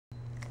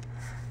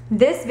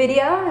This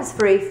video is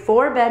for a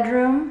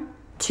 4-bedroom,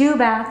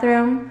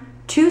 2-bathroom,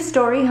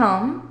 2-story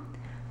home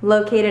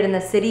located in the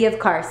city of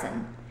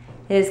Carson.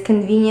 It is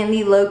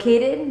conveniently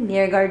located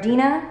near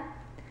Gardena,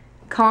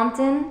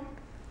 Compton,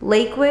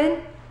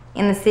 Lakewood,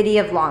 and the city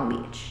of Long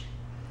Beach.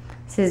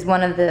 This is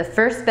one of the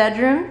first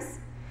bedrooms.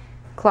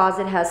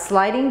 Closet has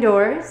sliding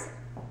doors.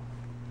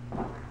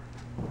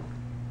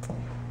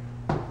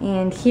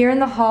 And here in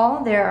the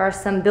hall there are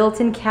some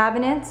built-in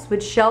cabinets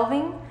with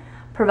shelving,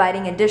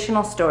 providing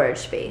additional storage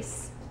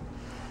space.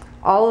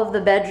 All of the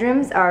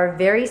bedrooms are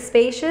very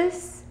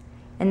spacious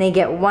and they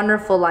get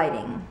wonderful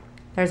lighting.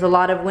 There's a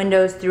lot of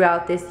windows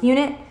throughout this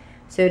unit,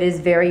 so it is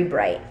very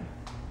bright.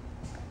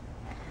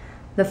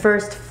 The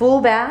first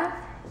full bath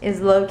is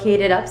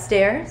located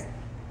upstairs.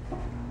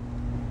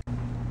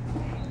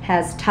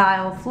 Has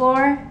tile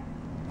floor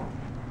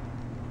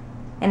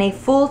and a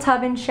full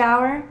tub and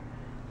shower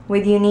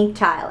with unique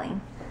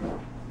tiling.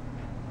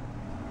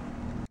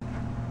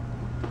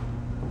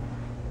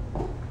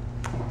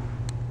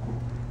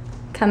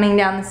 Coming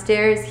down the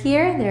stairs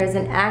here, there's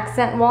an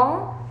accent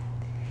wall,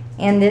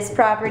 and this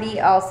property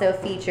also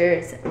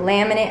features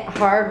laminate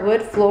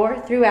hardwood floor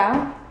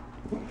throughout,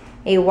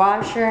 a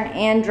washer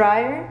and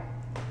dryer,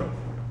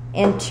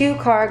 and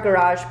 2-car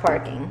garage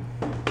parking.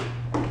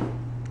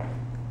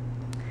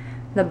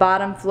 The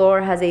bottom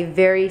floor has a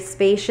very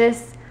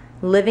spacious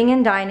living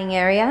and dining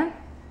area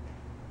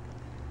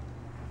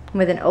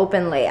with an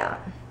open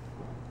layout.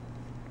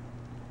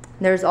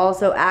 There's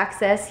also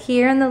access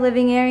here in the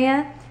living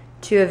area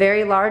to a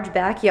very large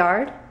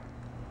backyard.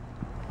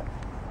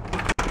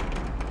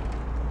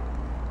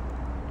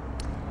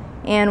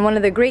 And one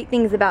of the great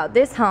things about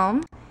this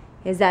home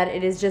is that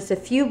it is just a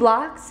few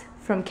blocks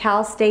from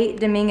Cal State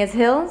Dominguez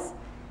Hills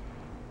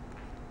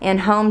and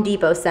Home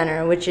Depot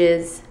Center, which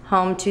is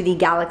home to the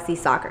Galaxy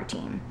soccer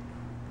team.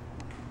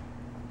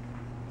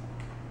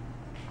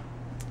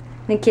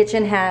 The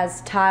kitchen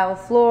has tile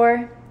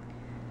floor,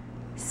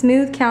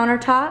 smooth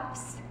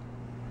countertops,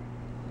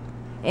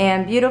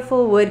 and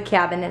beautiful wood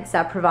cabinets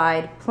that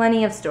provide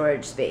plenty of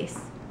storage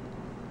space.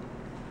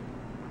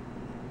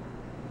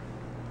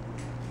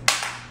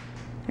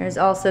 There's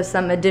also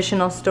some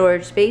additional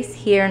storage space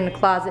here in the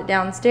closet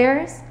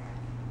downstairs.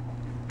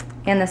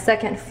 And the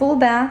second full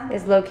bath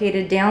is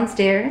located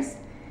downstairs,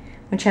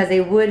 which has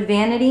a wood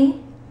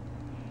vanity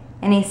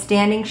and a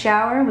standing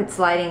shower with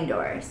sliding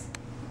doors.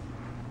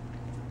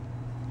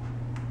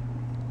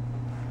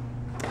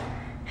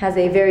 Has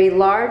a very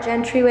large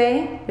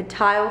entryway with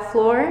tile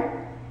floor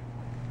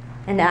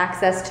and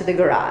access to the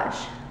garage.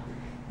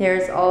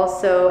 There's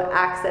also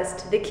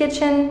access to the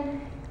kitchen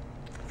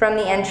from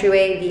the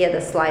entryway via the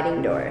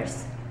sliding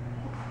doors.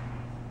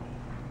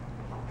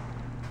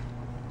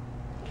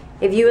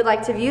 If you would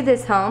like to view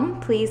this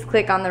home, please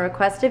click on the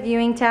Request a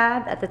Viewing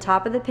tab at the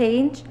top of the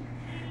page,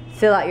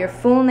 fill out your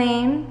full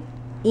name,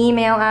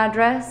 email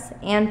address,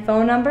 and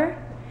phone number,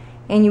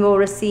 and you will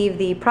receive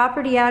the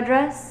property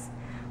address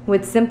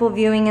with simple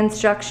viewing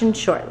instructions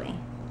shortly.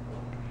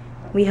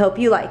 We hope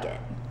you like it.